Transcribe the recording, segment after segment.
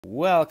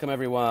Welcome,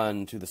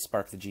 everyone, to the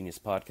Spark the Genius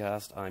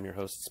podcast. I'm your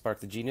host, Spark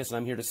the Genius, and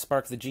I'm here to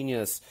spark the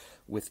genius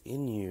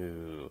within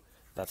you.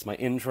 That's my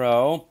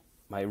intro.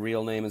 My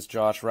real name is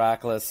Josh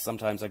Rackless.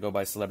 Sometimes I go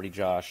by Celebrity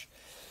Josh.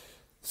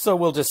 So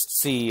we'll just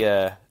see,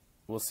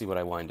 we'll see what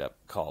I wind up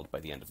called by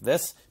the end of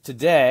this.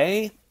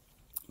 Today,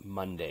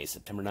 Monday,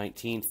 September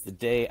 19th, the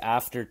day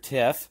after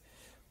TIFF,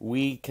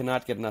 we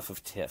cannot get enough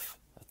of TIFF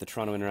at the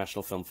Toronto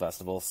International Film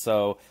Festival.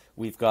 So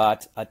we've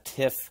got a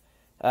TIFF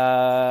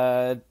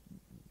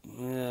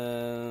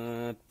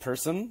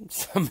person,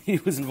 somebody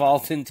who was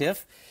involved in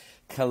TIFF,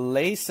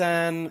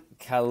 Kalaisan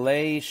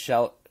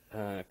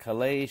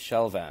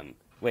Kalaichelvan.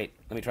 Wait,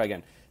 let me try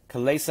again.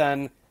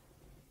 Kalaisan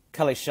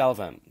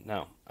Kalaichelvan.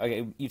 No.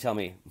 Okay, you tell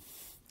me.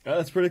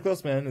 That's pretty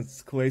close, man.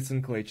 It's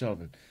Kalaisan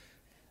Kalaichelvan.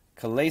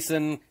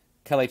 Kalaisan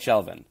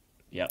Kalaichelvan.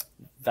 Yep.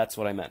 That's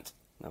what I meant.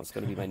 That was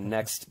going to be my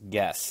next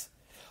guess.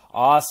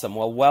 Awesome.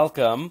 Well,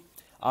 welcome.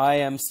 I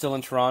am still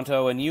in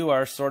Toronto, and you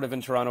are sort of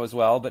in Toronto as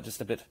well, but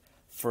just a bit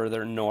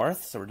further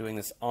north. So we're doing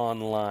this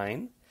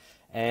online,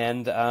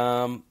 and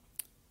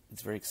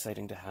it's very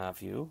exciting to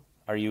have you.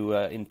 Are you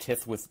in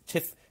TIFF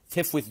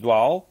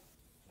withdrawal?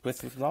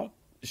 Withdrawal?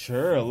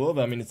 Sure, a little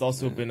bit. I mean, it's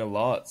also been a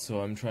lot, so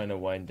I'm trying to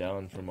wind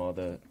down from all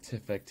the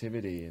TIFF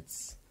activity.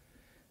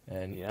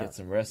 Get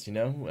some rest,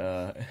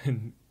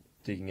 and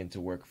digging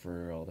into work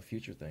for all the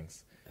future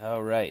things. Oh,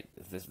 right.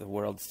 The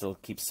world still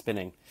keeps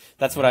spinning.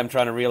 That's what I'm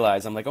trying to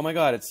realize. I'm like, oh my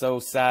God, it's so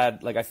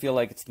sad. Like, I feel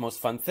like it's the most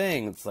fun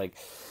thing. It's like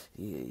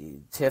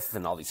TIFF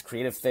and all these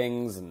creative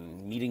things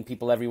and meeting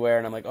people everywhere.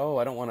 And I'm like, oh,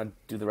 I don't want to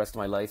do the rest of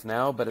my life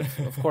now. But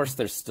of course,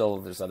 there's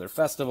other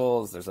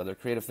festivals. There's other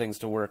creative things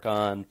to work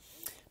on.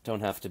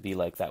 Don't have to be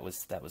like that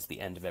was the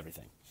end of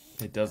everything.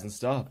 It doesn't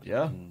stop,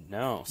 yeah.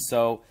 No.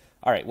 So,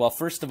 all right. Well,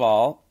 first of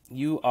all,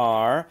 you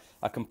are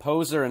a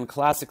composer and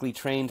classically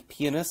trained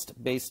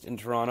pianist based in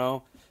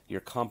Toronto. Your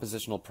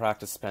compositional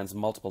practice spans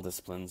multiple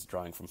disciplines,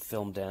 drawing from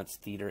film, dance,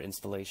 theater,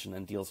 installation,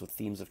 and deals with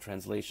themes of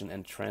translation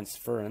and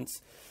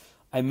transference.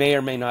 I may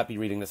or may not be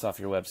reading this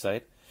off your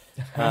website.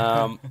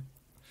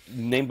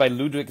 Named by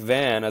Ludwig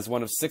van as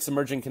one of 6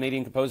 emerging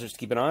Canadian composers to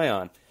keep an eye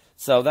on.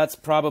 So that's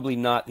probably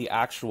not the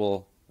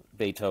actual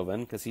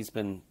Beethoven, because he's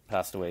been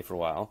passed away for a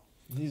while.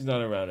 He's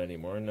not around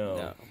anymore,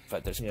 no.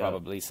 But there's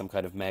probably some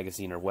kind of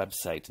magazine or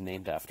website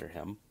named after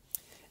him.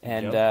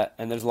 And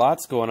there's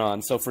lots going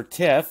on. So for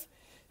TIFF,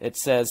 it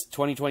says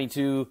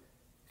 2022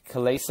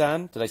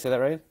 Kalaisan, did I say that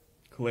right?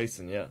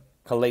 Kalaisan, yeah.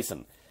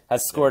 Kalaisan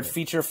has scored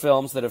feature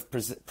films that have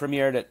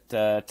premiered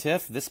at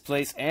TIFF, This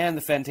Place, and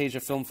the Fantasia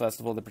Film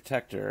Festival, The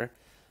Protector.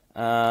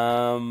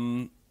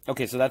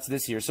 Okay, so that's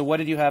this year. So what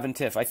did you have in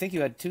TIFF? I think you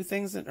had 2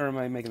 things, or am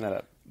I making that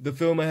up? The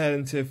film I had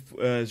in TIFF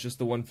is just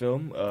the one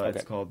film.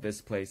 It's called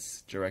This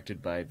Place,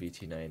 directed by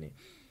Nayani.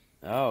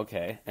 Oh,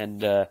 okay.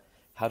 And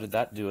how did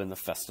that do in the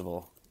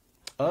festival?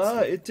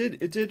 It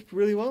did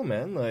really well,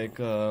 man. Like,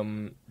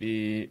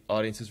 the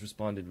audiences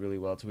responded really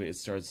well to it. It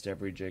stars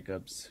Deborah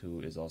Jacobs, who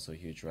is also a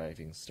huge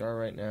rising star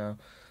right now.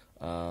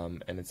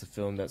 And it's a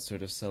film that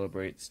sort of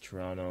celebrates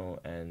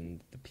Toronto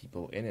and the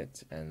people in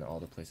it and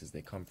all the places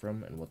they come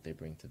from and what they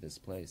bring to this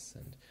place.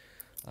 And,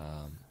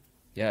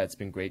 it's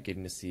been great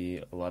getting to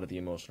see a lot of the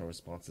emotional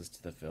responses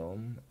to the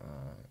film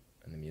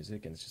and the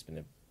music, and it's just been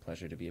a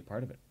pleasure to be a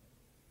part of it.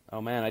 Oh,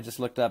 man, I just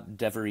looked up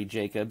Deborah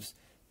Jacobs.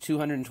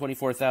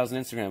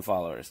 224,000 Instagram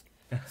followers.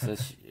 So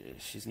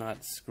she's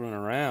not screwing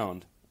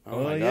around.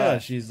 Oh my gosh. Yeah,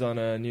 she's on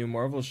a new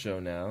Marvel show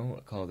now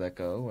called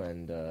Echo,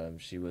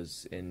 and she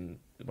was in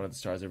one of the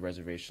stars of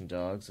Reservation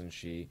Dogs, and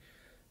she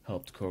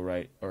helped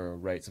co-write or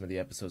write some of the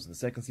episodes in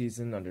the 2nd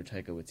season under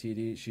Taika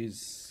Waititi.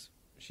 She's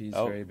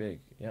very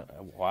big. Yeah.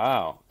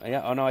 Wow.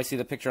 Yeah. Oh no, I see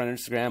the picture on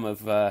Instagram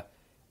of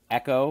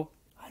Echo.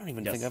 I don't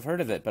even think I've heard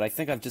of it, but I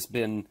think I've just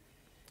been.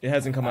 It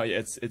hasn't come out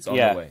yet. It's on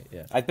the way.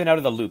 Yeah. I've been out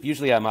of the loop.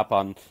 Usually I'm up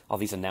on all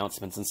these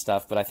announcements and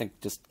stuff, but I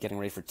think just getting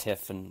ready for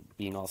TIFF and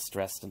being all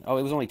stressed. And it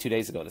was only 2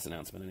 days ago, this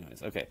announcement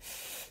anyways. Okay.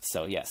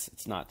 So yes,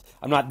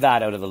 I'm not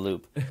that out of the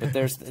loop. But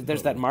there's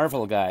that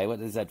Marvel guy.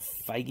 What is that,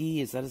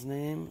 Feige? Is that his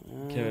name?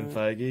 Kevin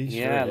Feige?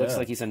 Yeah, it looks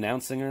like he's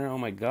announcing her. Oh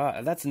my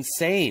God. That's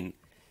insane.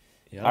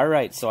 Yep. All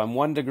right. So I'm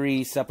 1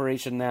 degree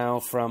separation now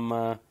from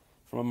a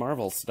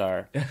Marvel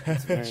star.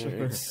 That's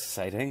very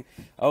exciting.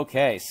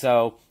 Okay.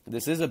 So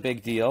this is a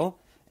big deal.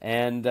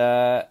 And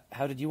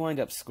how did you wind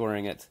up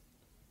scoring it?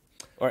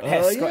 Or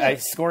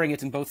scoring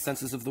it in both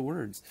senses of the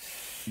words.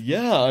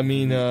 Yeah, I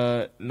mean,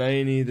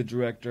 Nayani, the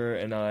director,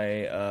 and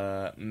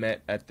I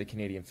met at the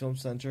Canadian Film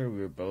Centre. We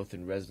were both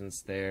in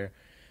residence there.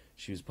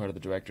 She was part of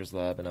the Director's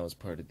Lab, and I was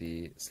part of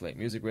the Slate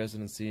Music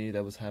residency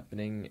that was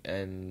happening.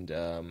 And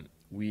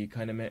we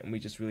kind of met, and we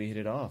just really hit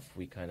it off.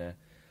 We kind of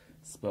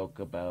spoke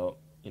about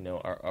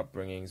our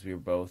upbringings. We were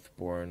both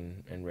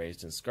born and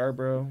raised in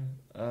Scarborough,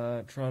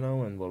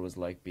 Toronto, and what it was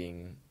like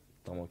being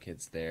Tamil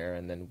kids there.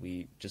 And then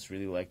we just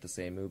really liked the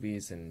same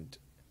movies and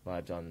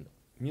vibed on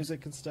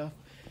music and stuff.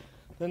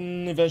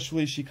 Then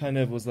eventually she kind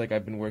of was like,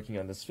 I've been working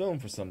on this film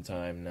for some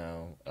time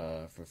now,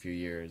 for a few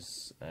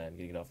years, and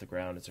getting it off the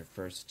ground. It's her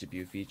first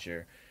debut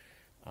feature.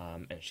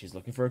 and she's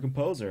looking for a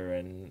composer,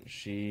 and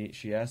she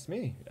asked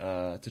me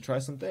to try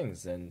some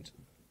things, and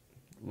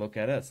look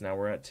at us. Now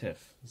we're at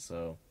TIFF.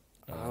 So.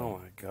 Oh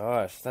my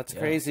gosh, that's Yeah.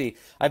 crazy.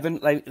 I've been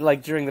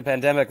like during the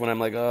pandemic when I'm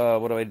like, oh,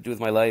 what do I do with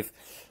my life?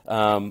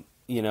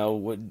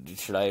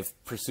 Should I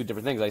have pursued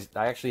different things?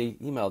 I actually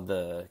emailed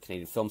the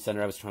Canadian Film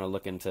Center. I was trying to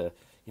look into,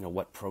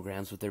 what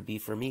programs would there be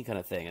for me, kind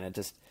of thing,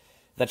 and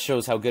that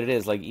shows how good it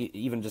is. Like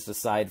even just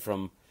aside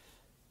from,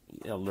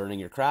 learning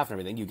your craft and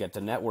everything, you get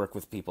to network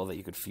with people that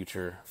you could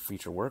future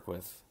work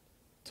with.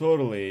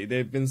 Totally.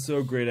 They've been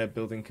so great at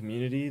building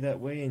community that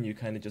way, and you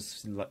kind of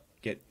just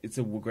it's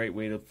a great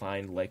way to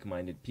find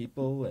like-minded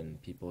people and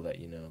people that,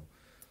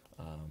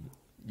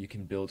 you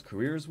can build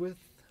careers with.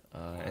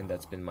 And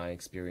that's been my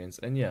experience.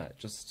 And yeah,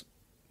 just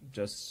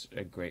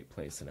a great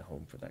place and a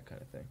home for that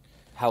kind of thing.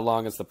 How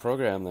long is the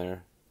program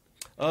there?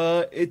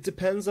 It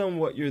depends on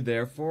what you're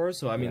there for.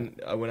 So, I mean,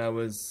 when I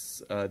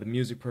was, the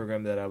music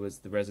program the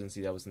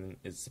residency that I was in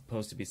is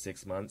supposed to be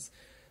 6 months.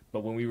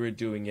 But when we were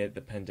doing it,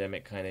 the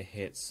pandemic kind of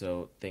hit,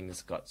 so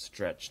things got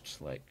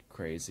stretched like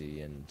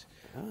crazy. And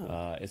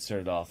it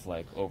started off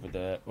like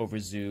over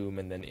Zoom,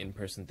 and then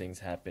in-person things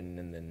happened.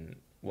 And then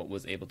what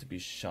was able to be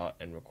shot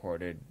and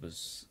recorded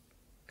was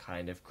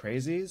kind of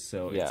crazy.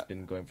 So it's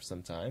been going for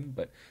some time.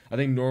 But I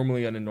think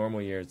normally on a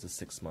normal year, it's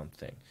a 6-month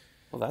thing.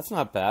 Well, that's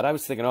not bad. I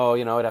was thinking,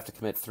 I'd have to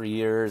commit 3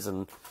 years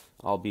and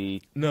I'll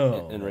be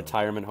in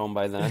retirement home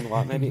by then.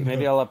 Well,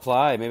 maybe I'll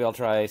apply. Maybe I'll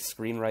try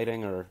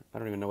screenwriting, or I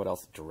don't even know what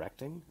else.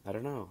 Directing? I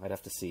don't know. I'd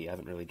have to see. I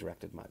haven't really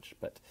directed much,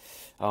 but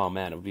oh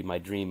man, it would be my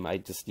dream. I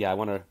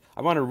want to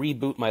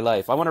reboot my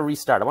life. I want to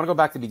restart. I want to go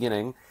back to the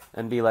beginning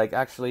and be like,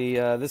 actually,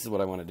 this is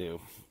what I want to do.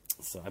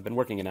 So I've been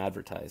working in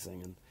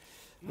advertising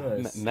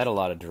and met a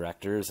lot of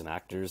directors and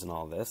actors and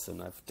all this,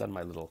 and I've done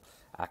my little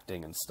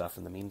acting and stuff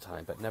in the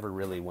meantime, but never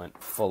really went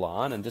full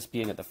on. And just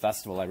being at the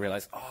festival, I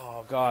realized,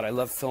 oh God, I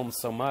love film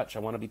so much. I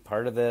want to be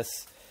part of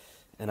this,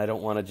 and I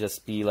don't want to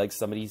just be like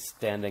somebody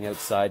standing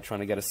outside trying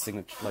to get a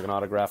signature, like an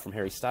autograph from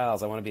Harry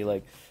Styles. I want to be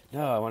like,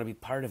 no, I want to be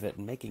part of it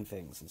and making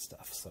things and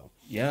stuff. So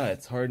yeah,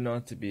 it's hard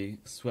not to be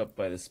swept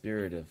by the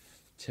spirit of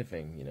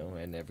tiffing,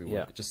 and everyone.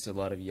 Yeah. Just a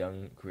lot of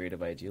young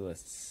creative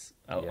idealists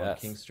out on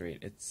King Street.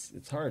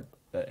 It's hard.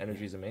 The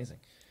energy is amazing.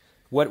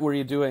 What were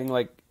you doing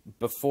like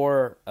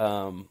before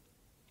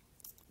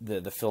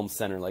the film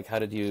center? Like, how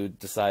did you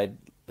decide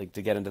like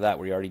to get into that?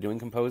 Were you already doing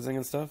composing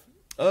and stuff?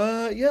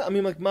 Yeah, I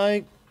mean, like,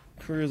 my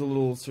career is a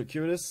little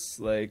circuitous.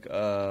 Like,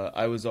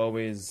 I was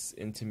always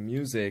into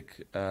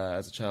music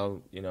as a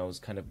child. I was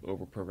kind of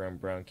overprogrammed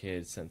brown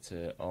kid, sent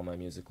to all my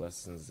music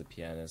lessons as a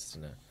pianist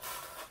and a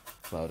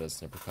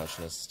flautist and a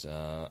percussionist.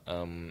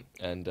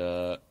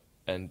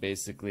 And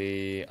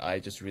basically, I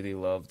just really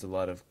loved a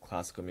lot of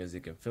classical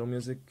music and film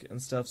music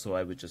and stuff, so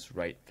I would just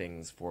write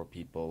things for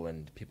people,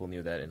 and people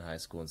knew that in high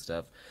school and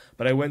stuff.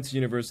 But I went to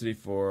university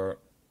for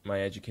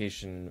my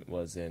education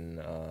was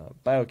in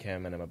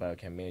biochem, and I'm a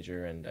biochem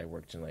major, and I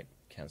worked in like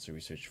cancer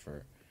research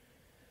for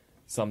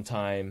some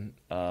time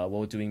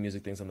while doing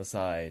music things on the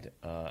side.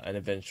 And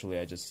eventually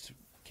I just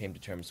came to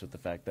terms with the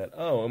fact that,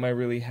 am I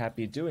really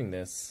happy doing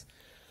this?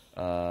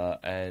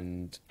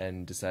 And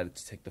decided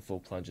to take the full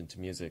plunge into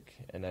music.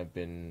 And I've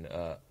been,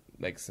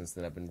 since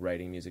then I've been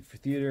writing music for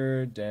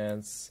theater,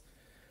 dance,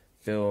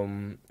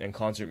 film, and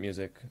concert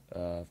music,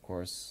 of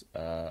course.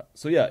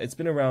 So yeah, it's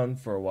been around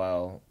for a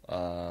while.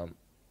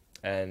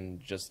 And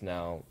just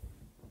now,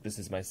 this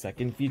is my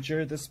second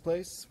feature, this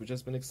place, which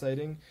has been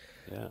exciting.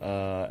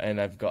 Yeah.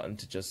 And I've gotten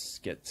to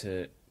just get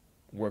to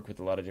work with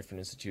a lot of different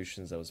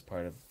institutions. I was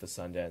part of the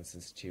Sundance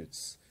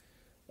Institute's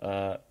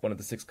one of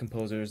the 6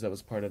 composers that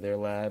was part of their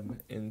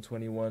lab in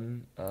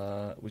 21,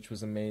 which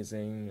was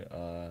amazing.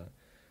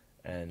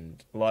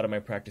 And a lot of my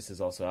practice is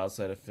also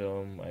outside of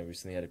film. I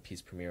recently had a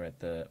piece premiere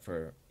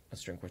for a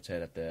string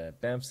quartet at the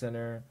Banff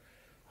Center,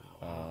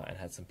 and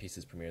had some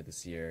pieces premiere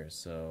this year.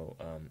 So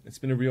it's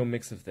been a real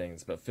mix of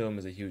things, but film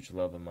is a huge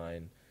love of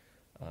mine,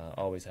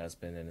 always has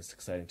been, and it's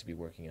exciting to be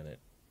working on it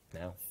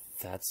now.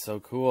 That's so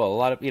cool. A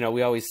lot of,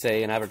 we always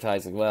say in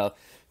advertising, well,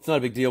 it's not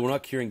a big deal. We're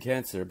not curing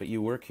cancer, but you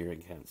were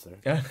curing cancer.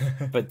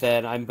 But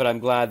I'm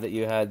glad that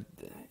you had,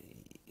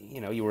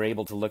 you were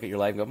able to look at your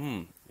life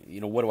and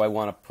go, what do I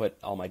want to put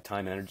all my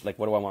time and energy, like,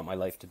 what do I want my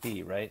life to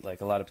be, right?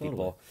 Like a lot of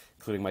people,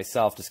 including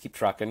myself, just keep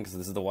trucking because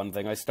this is the one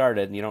thing I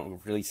started, and you don't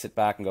really sit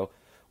back and go,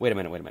 wait a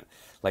minute.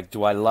 Like,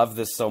 do I love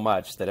this so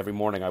much that every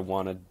morning I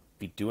want to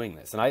be doing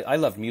this? And I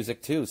love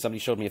music too. Somebody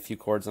showed me a few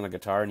chords on a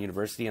guitar in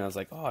university, and I was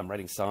like, I'm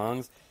writing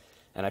songs.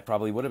 And I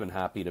probably would have been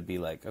happy to be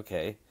like,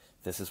 okay,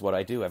 this is what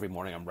I do. Every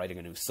morning I'm writing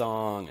a new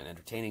song and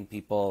entertaining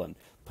people and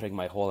putting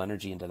my whole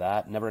energy into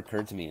that. It never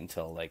occurred to me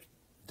until like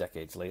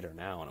decades later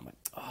now. And I'm like,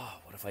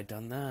 what if I'd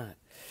done that?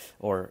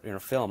 Or,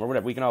 film or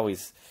whatever. We can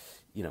always,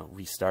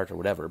 restart or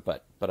whatever.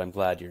 But I'm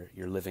glad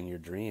you're living your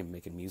dream,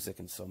 making music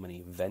in so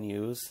many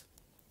venues.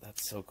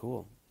 That's so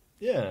cool.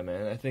 Yeah,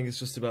 man. I think it's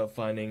just about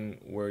finding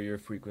where your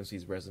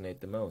frequencies resonate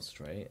the most,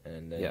 right?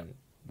 And then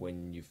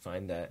when you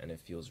find that and it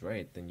feels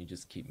right, then you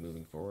just keep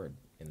moving forward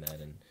in that,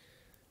 and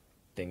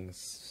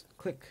things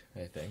click,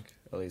 I think.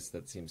 At least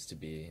that seems to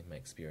be my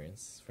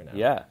experience for now.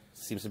 Yeah,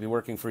 seems to be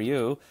working for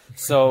you.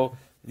 So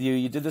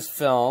you did this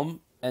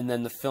film, and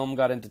then the film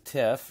got into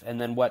TIFF,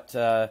 and then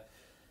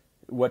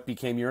what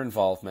became your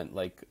involvement?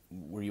 Like,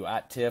 were you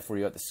at TIFF? Were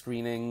you at the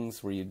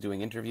screenings? Were you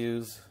doing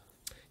interviews?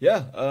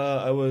 Yeah,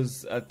 I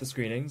was at the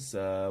screenings.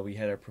 We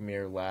had our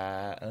premiere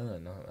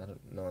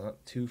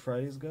not 2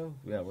 Fridays ago.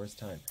 Yeah, where's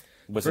time?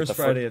 Was First it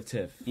the Friday of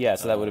TIFF. Yeah,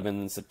 so that would have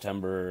been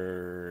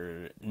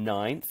September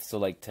 9th, so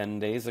like 10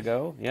 days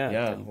ago. Yeah.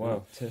 Yeah,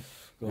 wow,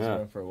 TIFF goes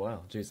around for a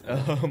while. Jeez.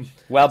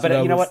 Well, so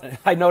but you know what?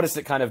 I noticed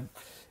it kind of,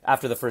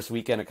 after the first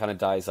weekend, it kind of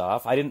dies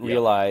off. I didn't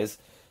realize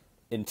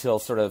until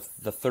sort of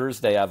the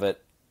Thursday of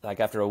it, like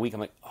after a week,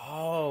 I'm like,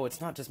 oh,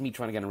 it's not just me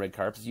trying to get on red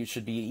carpets. You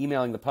should be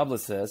emailing the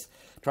publicist,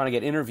 trying to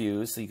get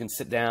interviews so you can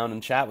sit down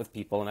and chat with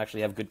people and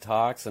actually have good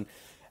talks. And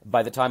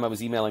by the time I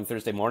was emailing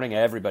Thursday morning,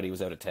 everybody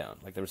was out of town.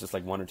 Like there was just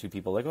like 1 or 2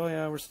 people like, oh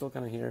yeah, we're still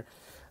kind of here.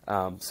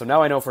 So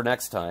now I know for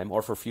next time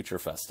or for future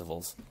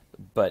festivals.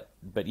 But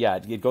yeah,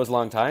 it goes a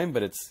long time,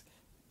 but it's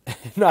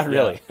not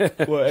really.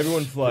 Yeah. Well,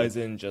 everyone flies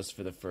in just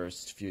for the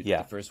first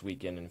the first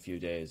weekend and a few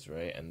days,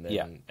 right? And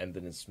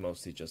then it's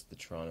mostly just the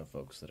Toronto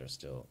folks that are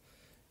still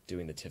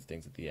doing the TIFF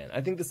things at the end.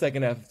 I think the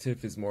second half of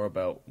TIFF is more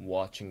about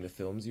watching the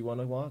films you want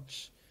to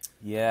watch.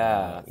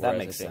 Yeah, that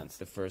makes I think sense.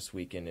 The first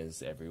weekend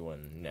is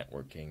everyone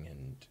networking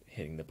and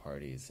hitting the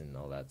parties and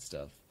all that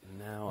stuff.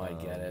 Now I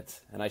get it.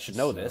 And I should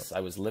know this. I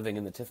was living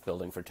in the TIFF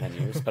building for 10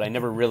 years, but I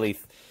never really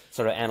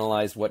sort of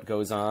analyzed what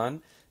goes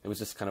on. It was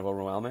just kind of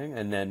overwhelming.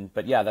 And then,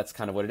 but yeah, that's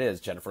kind of what it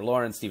is. Jennifer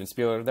Lawrence, Steven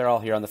Spielberg, they're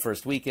all here on the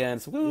first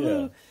weekend. So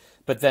woo! Yeah.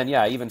 But then,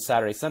 yeah, even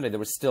Saturday, Sunday, there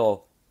was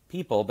still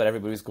people, but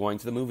everybody was going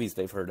to the movies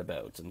they've heard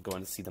about and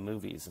going to see the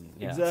movies. And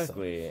yeah,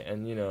 exactly. So.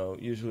 And,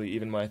 usually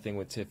even my thing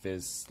with TIFF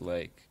is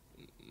like,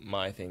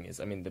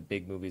 I mean, the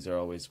big movies are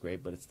always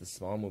great, but it's the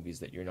small movies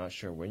that you're not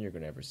sure when you're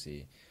going to ever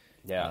see.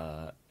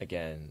 Yeah.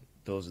 Again,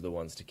 those are the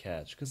ones to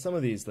catch. Because some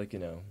of these, like,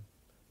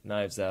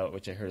 Knives Out,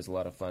 which I heard is a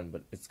lot of fun,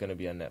 but it's going to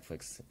be on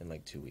Netflix in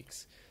like 2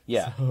 weeks.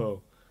 Yeah.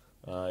 So,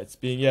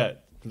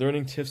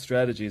 learning TIFF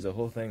strategy is a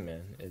whole thing,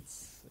 man.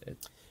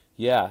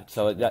 Yeah.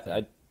 So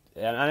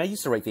and I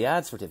used to write the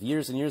ads for TIFF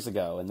years and years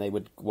ago, and they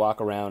would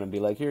walk around and be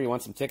like, here, you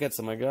want some tickets?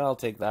 I'm like, oh, I'll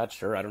take that,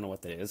 sure. I don't know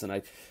what that is. And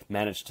I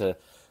managed to,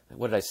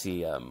 what did I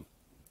see?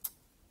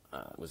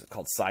 Was it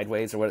called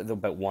Sideways or what,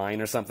 about wine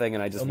or something?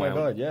 And I just went,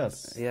 God,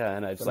 yes. Yeah,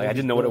 and I just I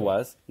didn't know what it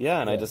was.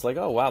 Yeah, and I just like,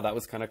 oh, wow, that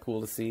was kind of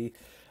cool to see.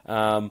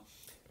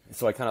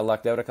 So I kind of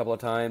lucked out a couple of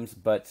times,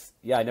 but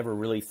yeah, I never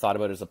really thought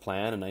about it as a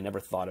plan, and I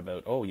never thought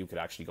about, oh, you could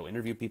actually go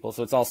interview people.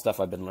 So it's all stuff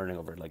I've been learning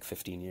over like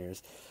 15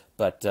 years.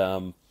 But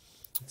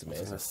it's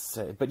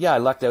amazing. But yeah, I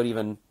lucked out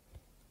even.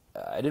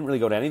 I didn't really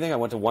go to anything. I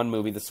went to one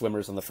movie, The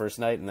Swimmers, on the first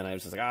night, and then I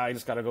was just like, I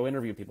just got to go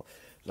interview people,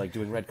 like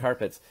doing red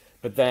carpets.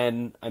 But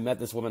then I met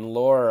this woman,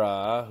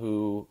 Laura,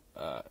 who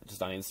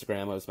just on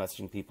Instagram, I was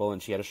messaging people,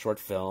 and she had a short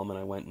film, and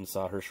I went and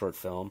saw her short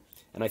film.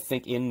 And I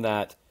think in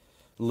that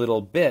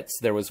little bits,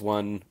 there was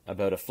one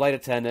about a flight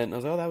attendant, and I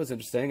was like, oh, that was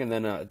interesting. And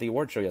then at the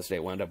award show yesterday,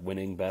 it wound up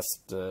winning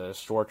Best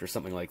Short or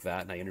something like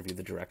that, and I interviewed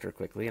the director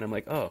quickly, and I'm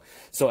like, oh.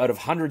 So out of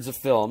hundreds of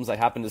films, I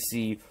happened to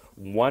see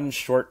one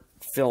short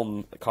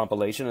film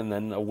compilation, and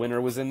then a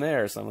winner was in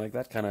there. So I'm like,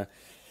 that kind of,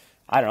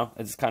 I don't know,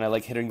 it's kind of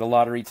like hitting the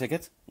lottery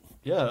ticket.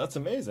 Yeah, that's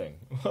amazing.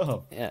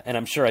 Wow. Yeah, and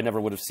I'm sure I never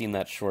would have seen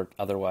that short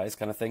otherwise,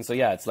 kind of thing. So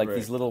yeah, it's like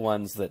these little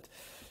ones that,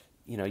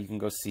 you can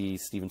go see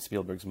Steven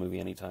Spielberg's movie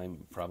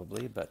anytime,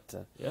 probably, but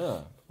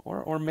yeah,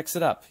 or mix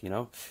it up,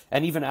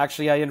 And even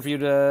actually, I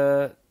interviewed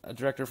a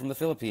director from the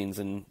Philippines,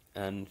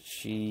 and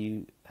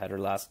she had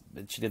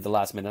she did the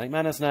last Midnight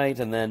Madness night,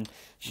 and then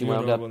she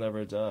wound up Will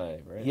Never Die,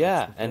 right?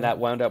 Yeah, and that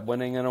wound up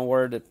winning an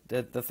award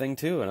at the thing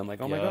too, and I'm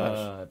like, oh my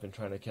gosh. I've been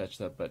trying to catch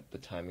that, but the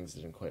timings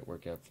didn't quite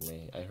work out for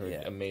me. I heard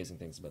amazing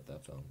things about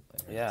that film.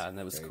 Yeah, and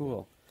that was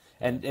cool.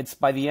 Good. And it's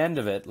by the end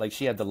of it, like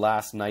she had the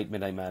last night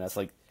Midnight Madness,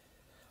 like.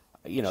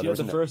 She had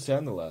the first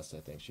and the last,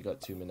 I think. She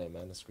got 2 Midnight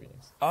Madness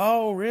screenings.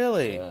 Oh,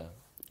 really? Yeah.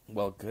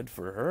 Well, good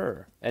for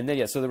her. And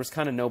then, so there was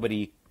kind of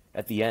nobody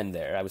at the end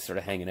there. I was sort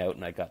of hanging out,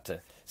 and I got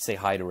to say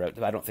hi to her.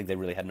 I don't think they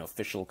really had an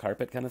official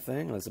carpet kind of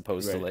thing, as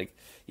opposed to, like,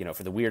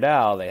 for the Weird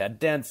Al, they had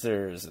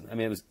dancers. And, I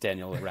mean, it was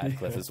Daniel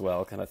Radcliffe as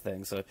well, kind of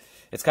thing. So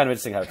it's kind of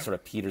interesting how it sort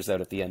of peters out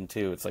at the end,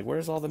 too. It's like,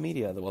 where's all the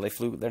media? Well,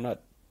 they're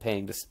not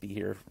paying to be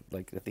here,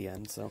 like, at the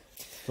end, so.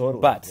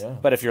 Totally,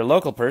 But if you're a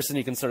local person,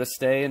 you can sort of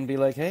stay and be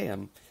like, hey,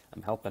 I'm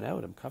helping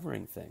out. I'm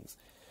covering things.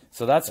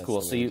 So that's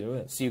cool. So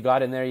you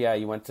got in there. Yeah.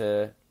 You went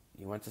to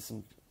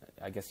some,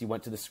 I guess you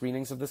went to the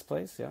screenings of this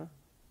place. Yeah.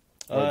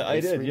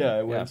 I did. Yeah.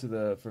 I went to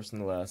the first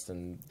and the last,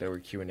 and there were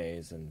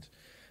Q&As, and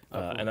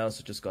cool. And I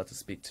also just got to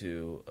speak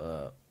to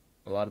a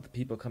lot of the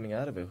people coming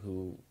out of it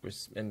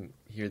and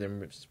hear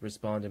them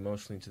respond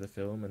emotionally to the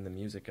film and the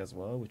music as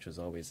well, which was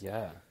always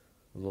a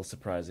little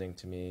surprising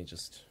to me,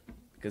 just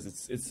because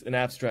it's an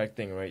abstract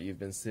thing, right? You've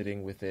been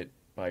sitting with it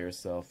by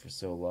yourself for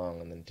so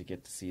long, and then to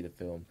get to see the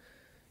film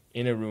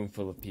in a room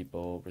full of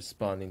people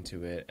responding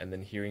to it, and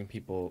then hearing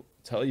people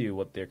tell you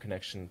what their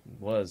connection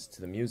was to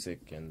the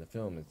music and the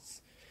film,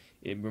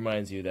 it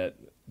reminds you that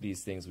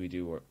these things we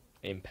do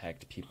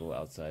impact people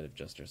outside of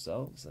just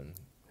ourselves, and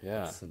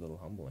Yeah. it's a little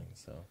humbling.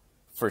 So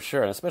For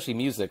sure, and especially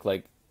music.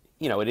 Like,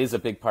 you know, it is a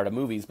big part of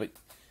movies, but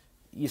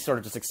you sort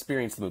of just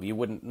experience the movie. You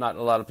wouldn't, not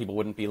a lot of people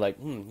wouldn't be like,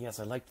 yes,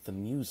 I liked the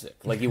music.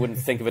 Like, you wouldn't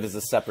think of it as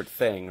a separate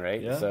thing,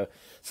 right? Yeah.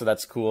 So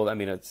that's cool. I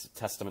mean, it's a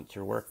testament to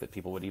your work that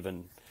people would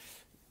even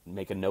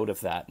make a note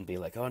of that and be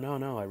like, oh,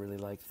 no, I really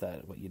liked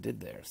that, what you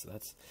did there. So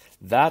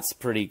that's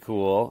pretty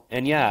cool.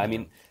 And yeah, I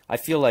mean, I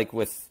feel like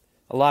with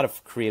a lot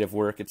of creative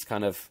work, it's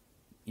kind of,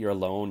 you're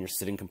alone, you're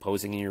sitting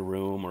composing in your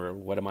room, or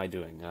what am I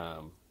doing?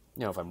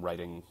 You know, if I'm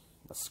writing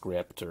a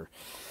script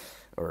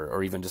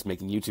or even just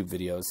making YouTube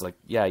videos, like,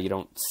 yeah, you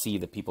don't see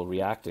the people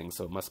reacting,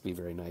 so it must be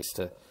very nice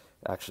to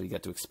actually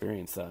get to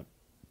experience that.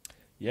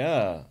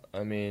 yeah,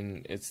 I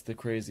mean, it's the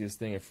craziest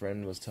thing. A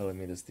friend was telling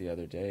me this the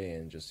other day,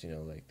 and just, you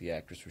know, like the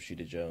actress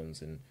Rashida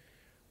Jones in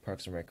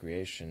Parks and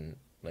Recreation,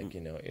 like,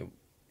 you know,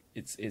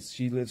 it's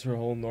she lives her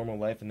whole normal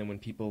life, and then when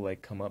people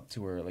like come up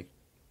to her like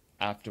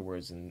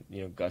afterwards and,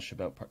 you know, gush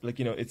about like,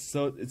 you know, it's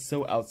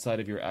so outside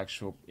of your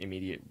actual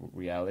immediate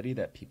reality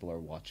that people are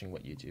watching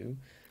what you do.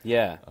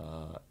 Yeah.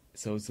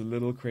 So it's a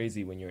little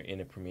crazy when you're in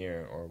a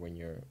premiere or when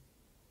you're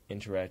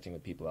interacting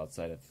with people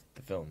outside of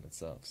the film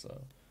itself.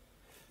 So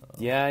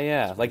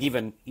Yeah. Like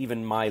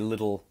even my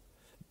little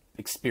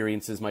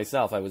experiences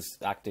myself. I was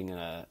acting in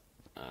a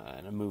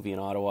movie in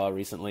Ottawa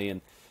recently,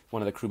 and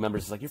one of the crew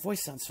members is like, "Your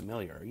voice sounds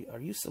familiar. Are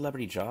you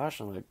Celebrity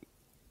Josh?" I'm like,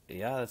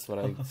 "Yeah, that's what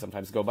I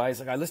sometimes go by." He's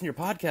like, "I listen to your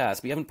podcast,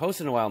 but you haven't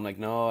posted in a while." I'm like,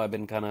 "No, I've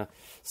been kind of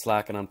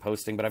slacking on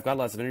posting, but I've got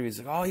lots of interviews."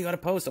 He's like, "Oh, you got to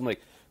post." I'm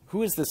like,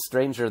 "Who is this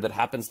stranger that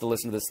happens to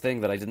listen to this thing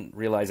that I didn't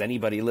realize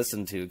anybody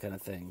listened to?" kind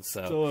of thing.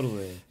 So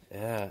totally.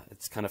 yeah,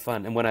 it's kind of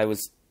fun. And when I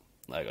was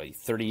like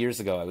 30 years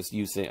ago, I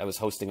was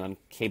hosting on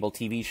cable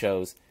TV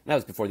shows, and that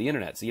was before the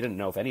internet, so you didn't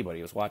know if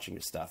anybody was watching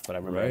your stuff. But I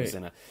remember I was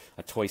in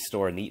a toy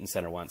store in the Eaton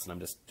Center once, and I'm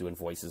just doing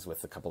voices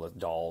with a couple of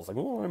dolls, like,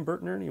 "Oh, I'm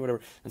Bert and Ernie,"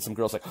 whatever. And some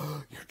girl's like,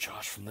 "Oh, you're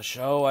Josh from the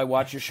show. I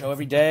watch your show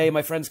every day.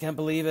 My friends can't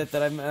believe it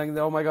that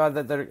oh my God,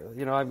 that they're,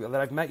 you know,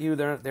 that I've met you.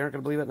 They aren't going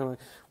to believe it." And I'm like,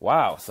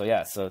 wow. So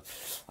yeah, so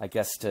I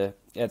guess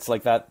it's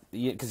like that,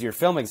 because you're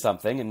filming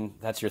something and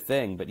that's your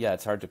thing. But yeah,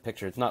 it's hard to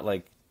picture. It's not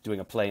like doing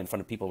a play in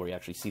front of people where you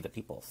actually see the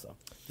people. So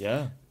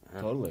Yeah,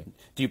 totally.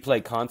 do you play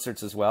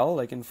concerts as well,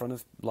 like in front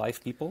of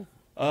live people?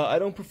 I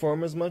don't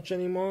perform as much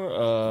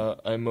anymore.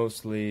 I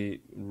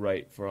mostly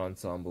write for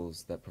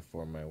ensembles that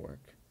perform my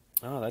work.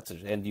 Oh,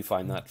 and do you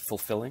find that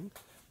fulfilling?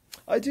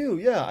 I do,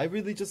 yeah. I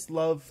really just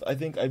love, I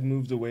think I've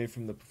moved away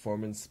from the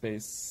performance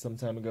space some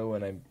time ago,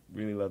 and I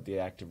really love the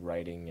act of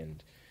writing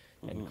and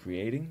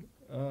creating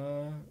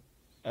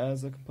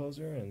as a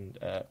composer, and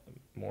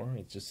more.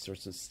 It just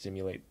starts to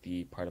stimulate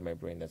the part of my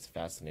brain that's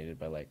fascinated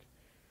by, like,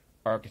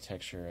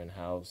 architecture and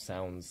how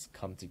sounds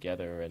come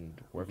together and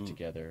work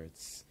together.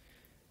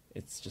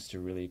 It's just a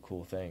really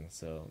cool thing.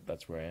 So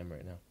that's where I am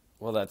right now.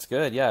 Well, that's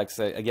good. Yeah, 'cause,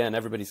 again,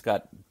 everybody's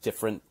got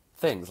different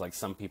things. Like,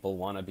 some people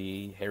want to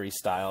be Harry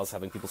Styles,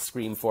 having people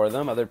scream for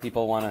them. Other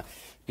people want to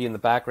be in the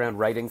background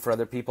writing for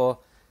other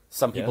people.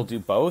 Some people do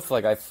both.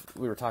 Like,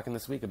 we were talking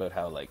this week about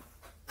how, like,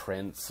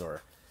 Prince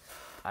or,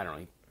 I don't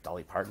know,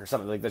 Dolly Parton or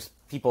something. Like, there's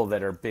people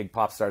that are big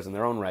pop stars in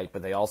their own right,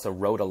 but they also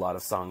wrote a lot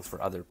of songs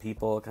for other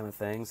people, kind of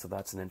thing. So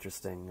that's an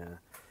interesting.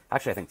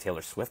 Actually, I think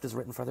Taylor Swift has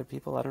written for other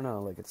people. I don't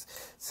know. Like, it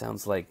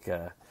sounds like.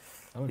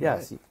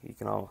 Yes, you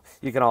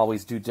can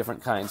always do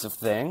different kinds of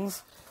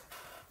things.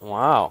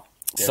 Wow.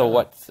 Yeah. So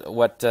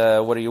what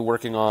are you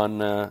working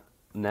on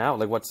now?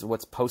 Like,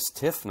 what's post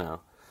TIFF now?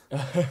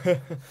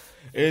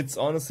 It's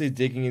honestly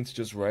digging into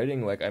just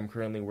writing. Like, I'm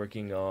currently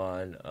working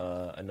on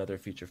another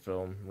feature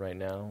film right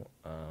now,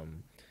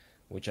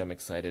 which I'm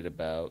excited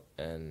about,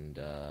 and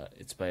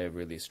it's by a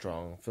really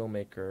strong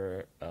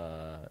filmmaker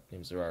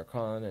named Zarar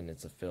Khan, and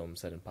it's a film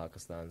set in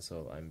Pakistan.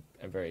 So I'm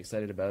very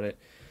excited about it.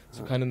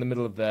 So kind of in the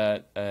middle of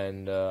that,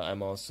 and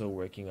I'm also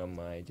working on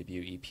my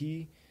debut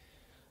EP,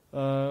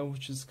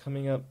 which is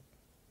coming up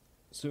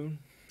soon.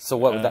 So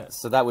what would that?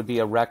 So that would be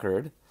a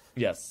record.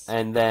 Yes.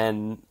 And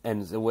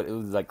what, it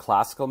was like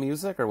classical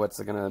music, or what's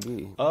it gonna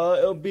be?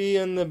 It'll be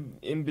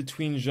in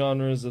between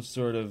genres of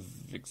sort of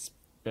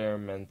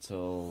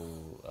experimental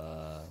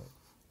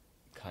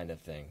kind of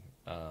thing.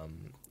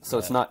 So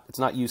it's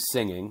not you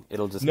singing.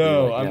 It'll just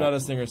no. be like, I'm not a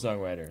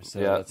singer-songwriter, so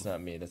that's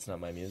not me. That's not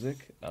my music.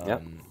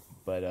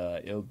 But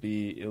it'll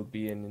be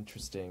an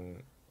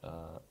interesting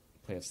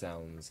play of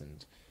sounds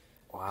and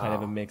kind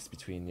of a mix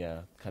between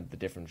kind of the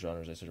different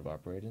genres I sort of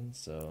operate in.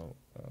 So.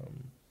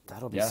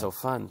 That'll be so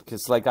fun,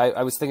 because like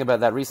I was thinking about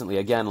that recently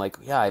again. Like,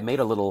 I made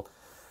a little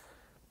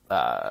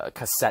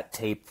cassette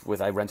tape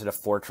I rented a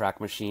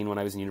 4-track machine when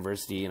I was in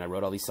university, and I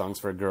wrote all these songs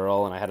for a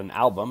girl, and I had an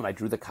album, and I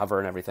drew the cover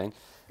and everything.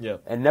 Yeah.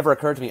 And it never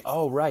occurred to me,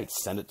 oh right,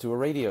 send it to a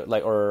radio,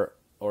 like, or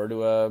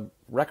to a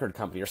record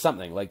company or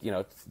something, like,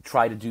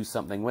 try to do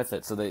something with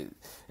it. So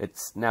it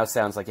now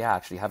sounds like,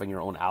 actually having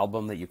your own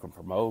album that you can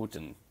promote,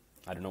 and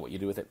I don't know what you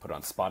do with it, put it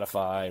on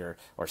Spotify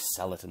or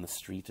sell it in the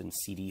street in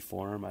CD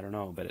form. I don't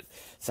know, but it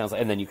sounds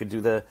like, and then you could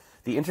do the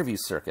interview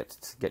circuit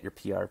to get your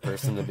PR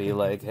person to be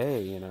like,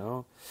 hey,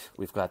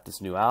 we've got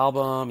this new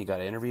album, you got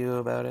to interview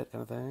about it,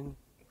 kind of thing.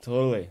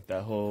 Totally.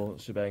 That whole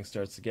shebang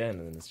starts again,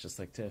 and it's just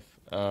like TIFF.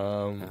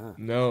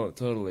 No,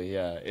 totally,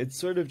 yeah. It's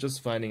sort of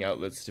just finding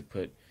outlets to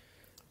put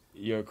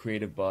your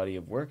creative body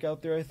of work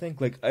out there, I think.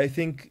 Like, I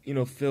think,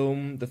 the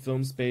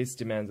film space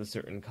demands a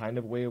certain kind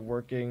of way of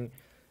working,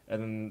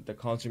 and then the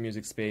concert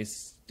music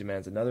space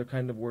demands another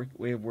kind of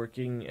way of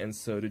working, and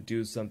so to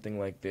do something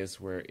like this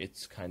where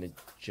it's kind of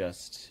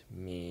just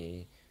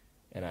me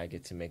and I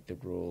get to make the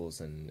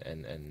rules and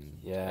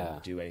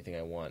do anything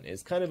I want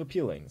is kind of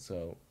appealing,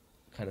 so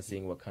kind of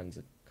seeing what comes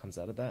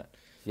out of that.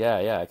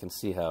 Yeah, I can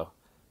see how.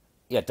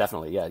 Yeah,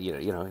 definitely. Yeah,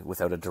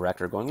 without a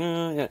director going,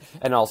 yeah.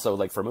 And also,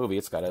 like, for a movie,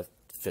 it's got to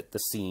fit the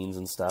scenes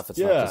and stuff. It's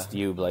not just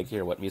you, like,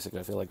 here, what music do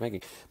I feel like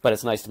making? But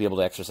it's nice to be able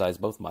to exercise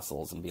both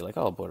muscles and be like,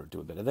 oh, do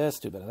a bit of this,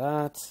 do a bit of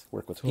that,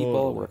 work with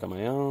people, work on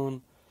my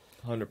own.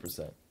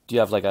 100%. Do you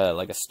have like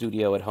a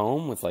studio at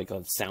home with like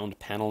a sound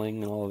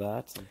paneling and all of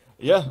that?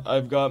 Yeah,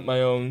 I've got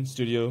my own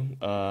studio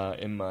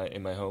in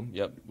my home.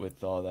 Yep,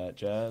 with all that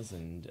jazz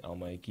and all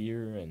my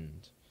gear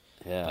and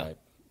my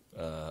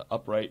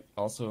upright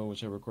also,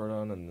 which I record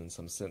on, and then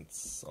some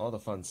synths, all the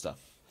fun stuff.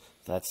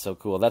 That's so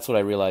cool. That's what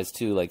I realized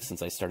too. Like,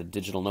 since I started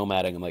digital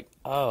nomading, I'm like,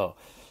 oh,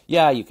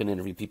 yeah, you can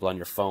interview people on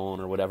your phone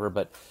or whatever,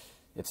 but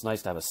it's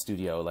nice to have a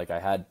studio. Like, I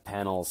had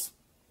panels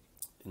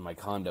in my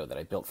condo that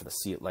I built for the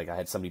ceiling. Like, I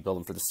had somebody build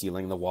them for the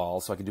ceiling and the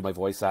wall, so I could do my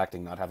voice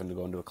acting, not having to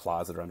go into a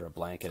closet or under a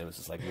blanket. It was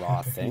just like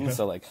raw thing.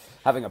 So like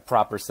having a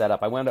proper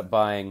setup. I wound up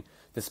buying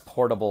this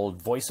portable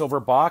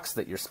voiceover box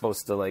that you're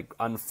supposed to like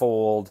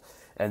unfold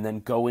and then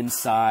go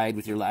inside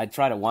with your. I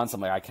tried it once.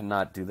 I'm like, I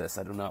cannot do this.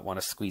 I do not want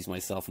to squeeze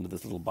myself into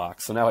this little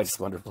box. So now I just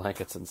go under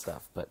blankets and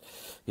stuff. But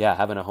yeah,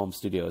 having a home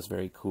studio is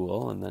very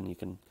cool, and then you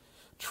can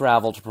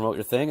travel to promote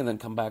your thing and then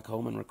come back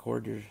home and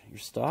record your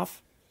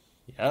stuff.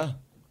 Yeah.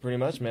 Pretty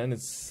much, man.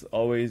 It's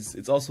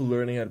also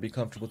learning how to be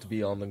comfortable to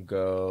be on the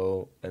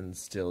go and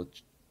still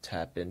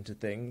tap into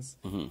things,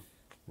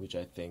 which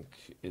I think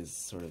is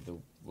sort of the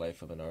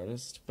life of an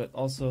artist. But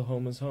also,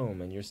 home is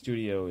home, and your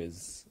studio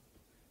is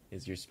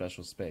your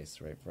special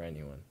space, right, for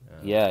anyone.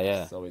 Yeah.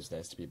 It's always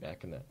nice to be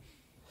back in that.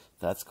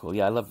 That's cool.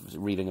 Yeah, I love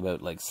reading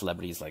about like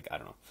celebrities like, I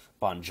don't know,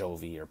 Bon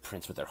Jovi or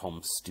Prince with their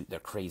their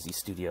crazy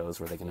studios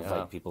where they can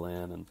invite people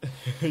in and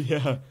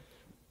yeah.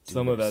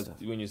 Some of that,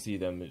 when you see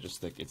them, it's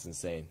just like, it's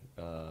insane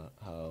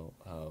how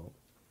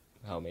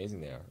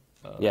amazing they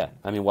are. Yeah,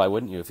 I mean, why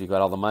wouldn't you? If you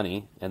got all the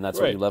money and that's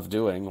what you love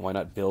doing, why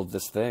not build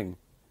this thing?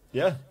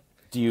 Yeah.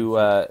 Do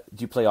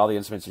you play all the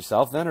instruments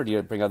yourself then, or do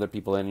you bring other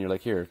people in and you're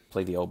like, here,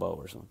 play the oboe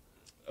or something?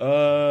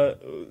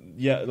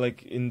 Yeah,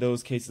 like in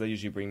those cases, I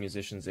usually bring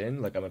musicians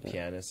in. Like, I'm a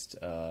pianist,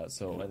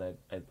 and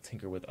I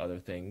tinker with other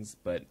things,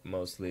 but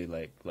mostly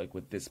like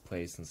with this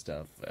place and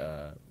stuff,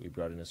 we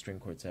brought in a string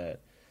quartet.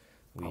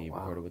 We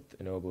recorded with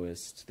an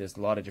oboist. There's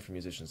a lot of different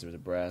musicians. There was a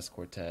brass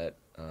quartet.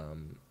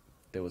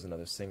 There was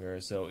another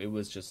singer. So it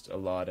was just a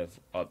lot of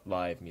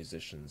live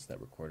musicians that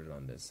recorded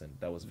on this, and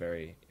that was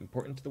very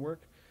important to the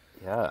work.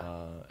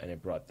 Yeah. And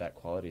it brought that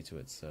quality to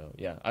it. So,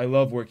 yeah, I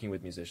love working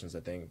with musicians.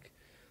 I think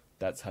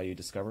that's how you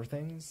discover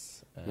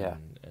things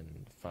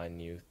and find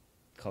new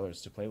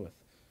colors to play with.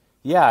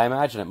 Yeah, I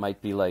imagine it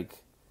might be like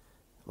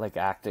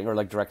acting or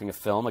like directing a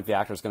film. Like, the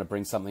actor's going to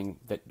bring something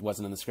that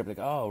wasn't in the script. Like,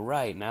 oh,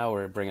 right, now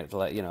we're bringing it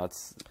to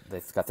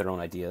they've got their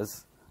own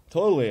ideas.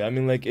 Totally. I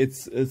mean, like,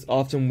 it's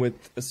often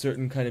with a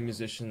certain kind of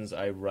musicians,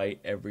 I write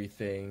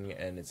everything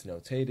and it's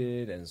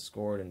notated and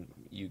scored, and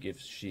you give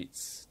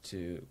sheets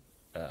to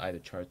either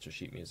charts or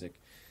sheet music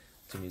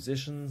to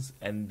musicians,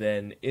 and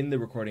then in the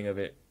recording of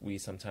it, we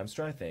sometimes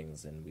try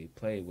things and we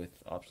play with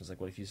options like,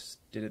 what if you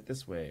did it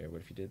this way, or what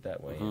if you did it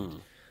that way?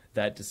 And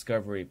that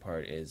discovery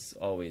part is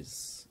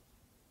always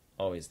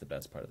the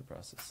best part of the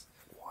process.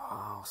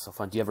 Wow, so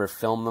fun. Do you ever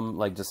film them,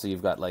 like, just so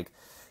you've got, like,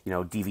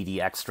 DVD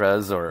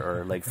extras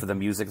or like for the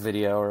music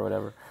video or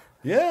whatever?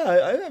 Yeah,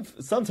 I have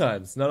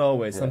sometimes, not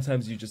always. Yeah.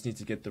 Sometimes you just need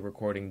to get the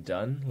recording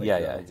done, like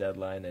the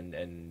deadline,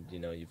 and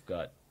you've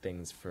got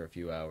things for a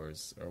few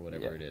hours or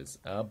whatever it is.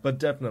 But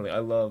definitely,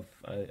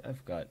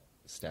 I've got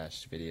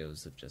stashed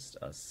videos of just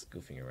us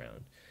goofing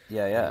around.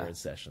 Yeah. In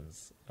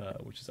sessions,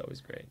 which is always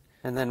great.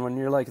 And then when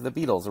you're like the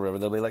Beatles or whatever,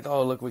 they'll be like,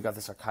 oh, look, we got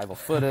this archival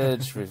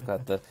footage. We've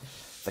got the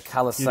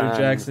Kalaisan. Peter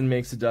Jackson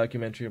makes a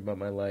documentary about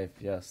my life.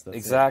 Yes, that's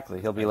exactly.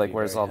 It. He'll be like,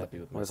 where's all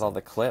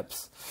the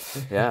clips?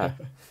 Yeah.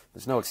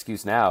 There's no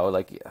excuse now.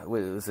 Like,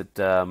 was it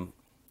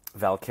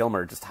Val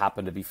Kilmer just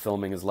happened to be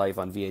filming his life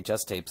on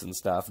VHS tapes and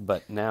stuff,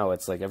 but now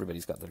it's like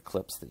everybody's got their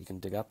clips that you can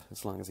dig up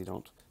as long as you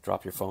don't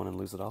drop your phone and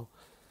lose it all.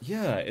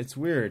 Yeah, it's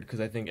weird because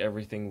I think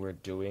everything we're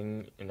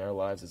doing in our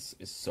lives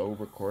is so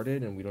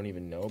recorded and we don't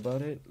even know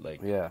about it.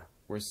 Like,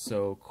 we're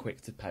so quick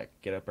to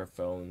get up our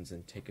phones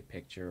and take a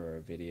picture or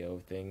a video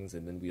of things,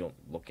 and then we don't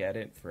look at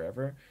it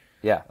forever.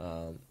 Yeah.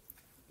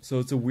 So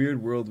it's a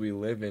weird world we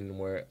live in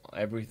where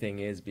everything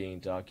is being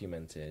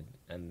documented,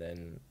 and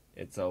then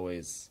it's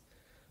always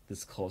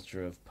this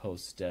culture of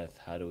post-death.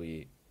 How do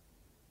we,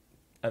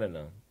 I don't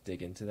know,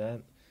 dig into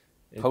that?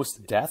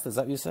 Post-death? Is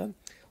that what you said?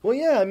 Well,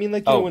 yeah, I mean,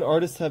 like, when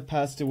artists have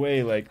passed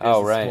away, like,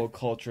 there's this whole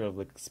culture of,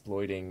 like,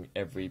 exploiting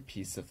every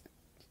piece of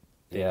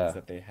things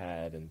that they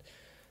had, and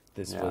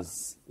This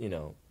was, you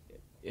know,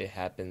 it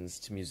happens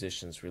to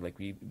musicians where like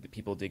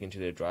people dig into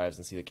their drives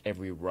and see like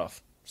every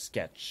rough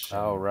sketch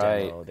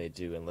demo they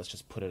do, and let's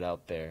just put it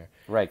out there.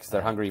 Right, because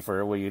they're hungry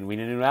for, we need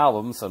a new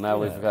album, so now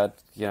we've got,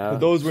 you know. But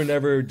those were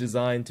never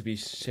designed to be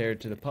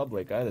shared to the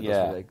public either. Those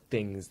were like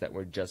things that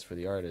were just for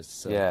the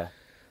artists. So,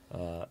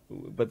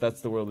 but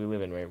that's the world we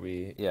live in, right?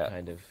 We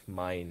kind of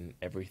mine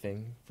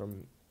everything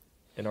from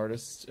an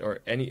artist, or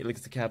any, like,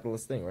 it's a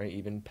capitalist thing, right?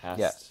 Even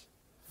past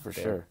for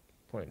sure.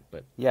 point,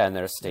 but and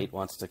their estate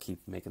wants to keep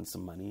making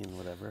some money and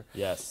whatever.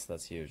 Yes,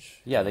 that's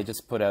huge. They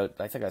just put out,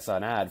 I think I saw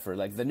an ad for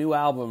like the new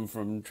album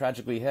from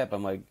Tragically Hip.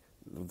 I'm like,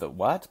 the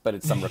what? But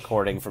it's some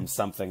recording from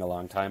something a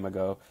long time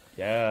ago.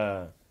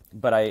 Yeah.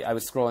 But I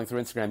was scrolling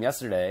through Instagram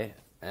yesterday,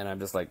 and I'm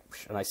just like,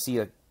 and I see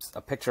a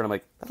picture, and I'm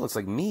like, that looks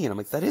like me, and I'm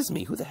like, that is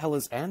me. Who the hell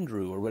is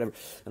Andrew or whatever?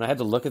 And I had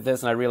to look at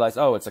this, and I realized,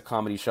 oh, it's a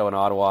comedy show in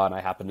Ottawa, and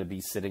I happened to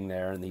be sitting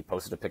there, and he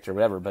posted a picture or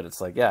whatever. But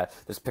it's like,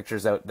 there's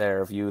pictures out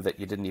there of you that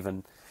you didn't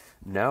even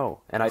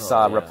know. And I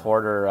saw a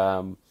reporter,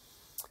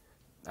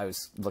 I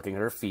was looking at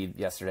her feed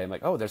yesterday. I'm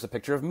like, oh, there's a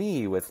picture of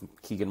me with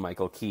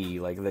Keegan-Michael Key,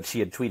 like that she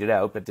had tweeted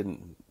out but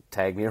didn't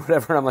tag me or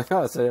whatever. And I'm like,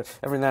 oh, so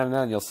every now and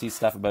then you'll see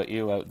stuff about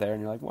you out there,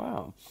 and you're like,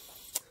 wow,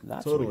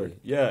 that's weird.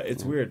 Yeah,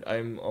 it's weird.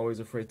 I'm always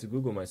afraid to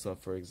Google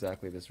myself for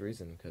exactly this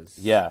reason, because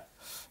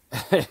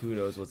who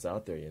knows what's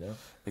out there, you know?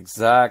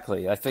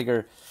 Exactly. I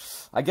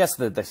guess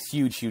the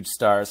huge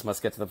stars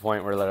must get to the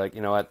point where they're like,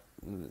 you know what,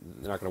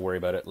 they're not going to worry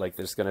about it. Like,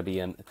 there's going to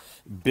be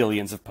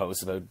billions of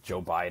posts about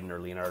Joe Biden or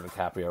Leonardo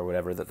DiCaprio or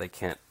whatever, that they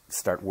can't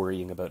start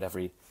worrying about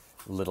every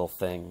little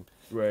thing.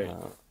 Right.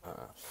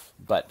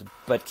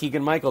 But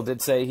Keegan-Michael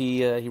did say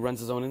he runs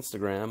his own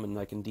Instagram, and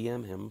I can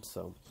DM him.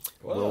 So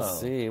we'll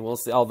see.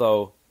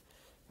 Although,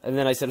 and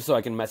then I said, so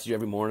I can message you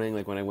every morning,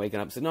 like when I'm waking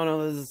up. I said, no,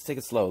 let's take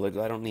it slow. Like,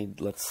 I don't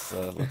need. Let's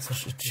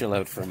chill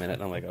out for a minute.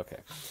 And I'm like, okay.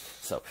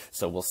 So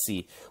we'll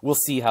see. We'll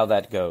see how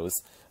that goes.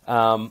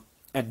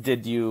 And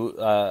did you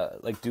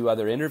like do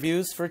other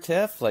interviews for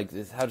TIFF? Like,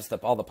 how does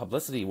all the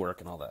publicity work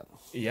and all that?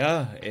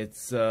 Yeah,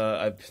 it's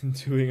I've been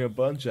doing a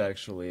bunch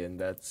actually, and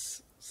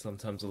that's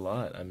sometimes a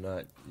lot. I'm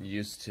not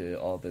used to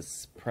all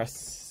this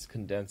press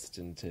condensed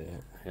into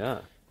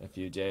a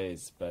few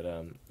days, but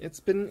it's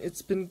been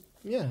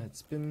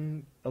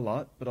a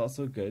lot, but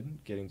also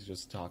good getting to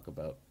just talk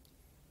about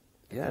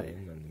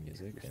film and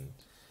music and.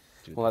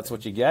 Well, that's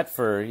what you get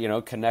for, you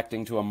know,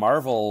 connecting to a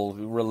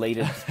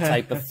Marvel-related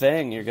type of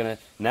thing. You're gonna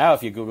now,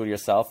 if you Google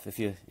yourself, if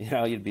you'd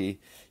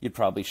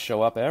probably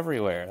show up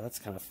everywhere. That's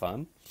kind of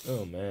fun.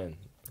 Oh man,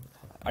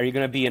 are you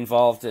going to be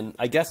involved in?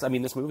 I guess, I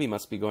mean, this movie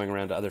must be going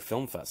around to other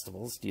film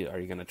festivals. Are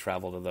you going to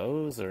travel to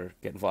those or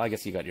get involved? I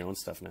guess you got your own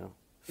stuff now.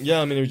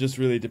 Yeah, I mean, it just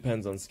really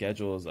depends on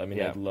schedules. I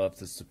mean, I'd love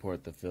to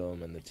support the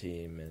film and the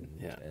team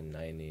and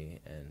Nayani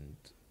and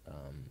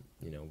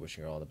you know,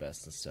 wishing her all the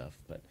best and stuff,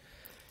 but.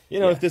 You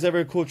know, if there's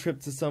ever a cool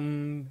trip to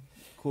some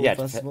cool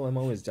festival, I'm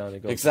always down to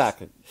go.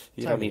 Exactly.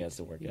 Timing has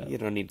to work out. You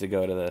don't need to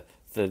go to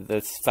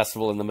the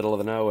festival in the middle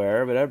of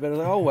nowhere, but everybody's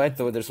like, oh, wait,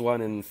 there's one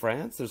in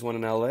France, there's one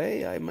in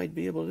LA, I might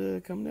be able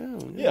to come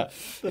down.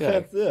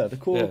 The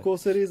cool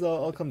cities,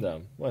 I'll come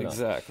down. Why not?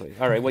 Exactly.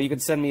 All right, well, you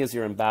could send me as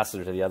your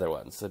ambassador to the other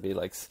ones. It'd be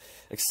like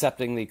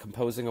accepting the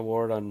composing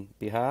award on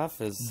behalf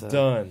is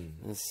done.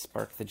 Is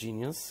Spark the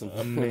Genius.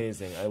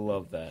 Amazing. I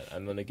love that.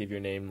 I'm going to give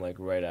your name like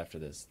right after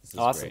this. This is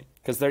awesome.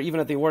 Because they're even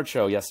at the award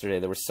show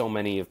yesterday, there were so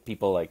many of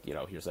people like, you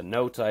know, here's a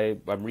note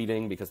I'm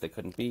reading because they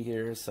couldn't be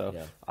here. So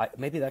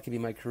maybe that could be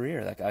my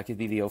career. That I could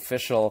be the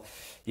official,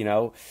 you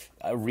know,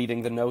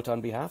 reading the note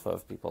on behalf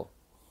of people.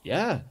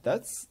 Yeah,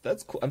 that's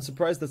cool. I'm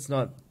surprised that's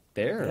not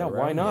there. Yeah,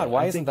 why not?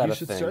 Why isn't that a thing? You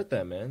should start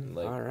that, man.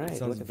 Like, all right, it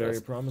sounds very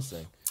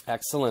promising.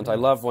 Excellent. I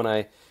love when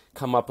I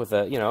come up with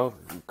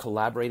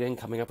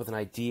coming up with an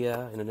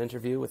idea in an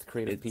interview with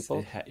creative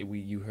people.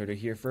 You heard it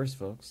here first,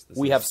 folks.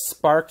 We have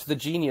sparked the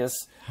genius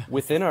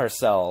within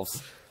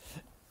ourselves.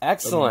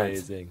 Excellent.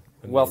 Amazing.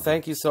 Well,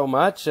 thank you so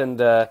much. And,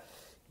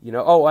 you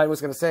know, I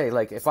was going to say,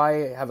 like, if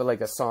I have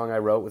a song I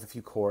wrote with a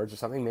few chords or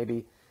something,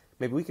 maybe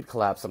we could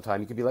collab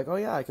sometime. You could be like, oh,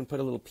 yeah, I can put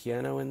a little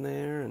piano in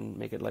there and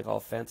make it, like, all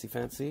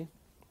fancy.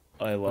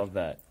 I love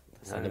that.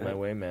 Send it my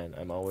way, man.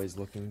 I'm always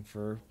looking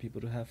for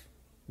people to have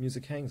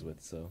music hangs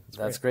with, so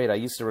that's great. I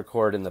used to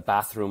record in the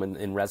bathroom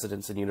in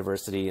residence in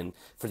university and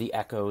for the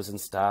echoes and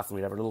stuff, and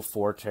we'd have a little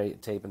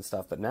 4-tape and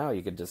stuff, but now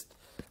you could just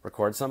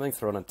record something,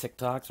 throw it on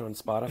TikTok, throw it on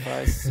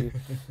Spotify,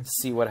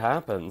 see what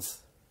happens.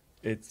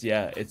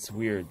 It's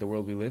weird, the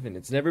world we live in.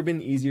 It's never been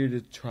easier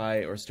to try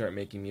or start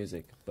making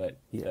music, but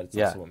that's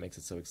also what makes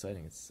it so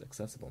exciting. It's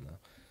accessible now.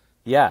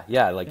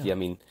 I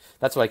mean,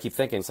 that's what I keep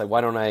thinking. It's like,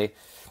 why don't I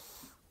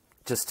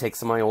just take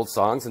some of my old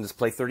songs and just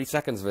play 30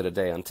 seconds of it a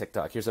day on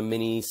TikTok. Here's a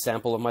mini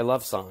sample of my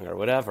love song or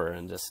whatever,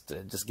 and just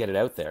get it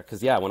out there.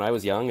 Because, when I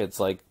was young, it's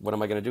like, what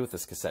am I going to do with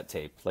this cassette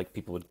tape? Like,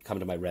 people would come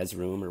to my res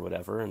room or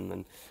whatever, and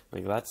then,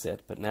 like, that's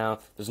it. But now,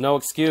 there's no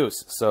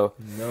excuse. So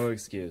no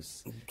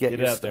excuse. Get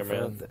it out there,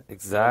 man.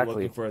 Exactly. I'm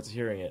looking forward to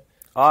hearing it.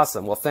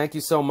 Awesome. Well, thank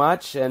you so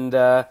much. And,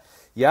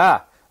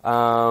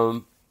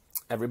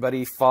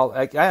 Everybody follow.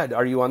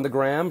 Are you on the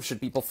gram?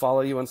 Should people follow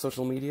you on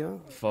social media?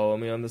 Follow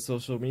me on the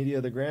social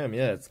media, the gram.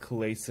 Yeah, it's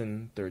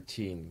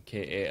Kalaisan13,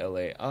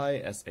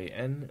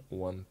 Kalaisan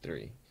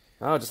 13.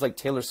 Oh, just like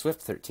Taylor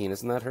Swift 13,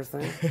 isn't that her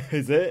thing?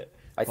 Is it?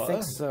 I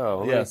think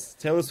so. Yes,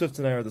 Taylor Swift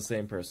and I are the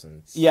same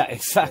person. Yeah,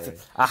 exactly.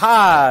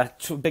 Aha!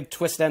 Big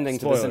twist ending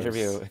Spoilers. to this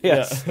interview.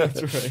 Yes. Yeah,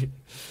 that's right.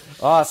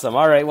 Awesome.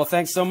 All right. Well,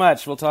 thanks so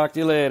much. We'll talk to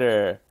you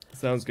later.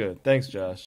 Sounds good. Thanks, Josh.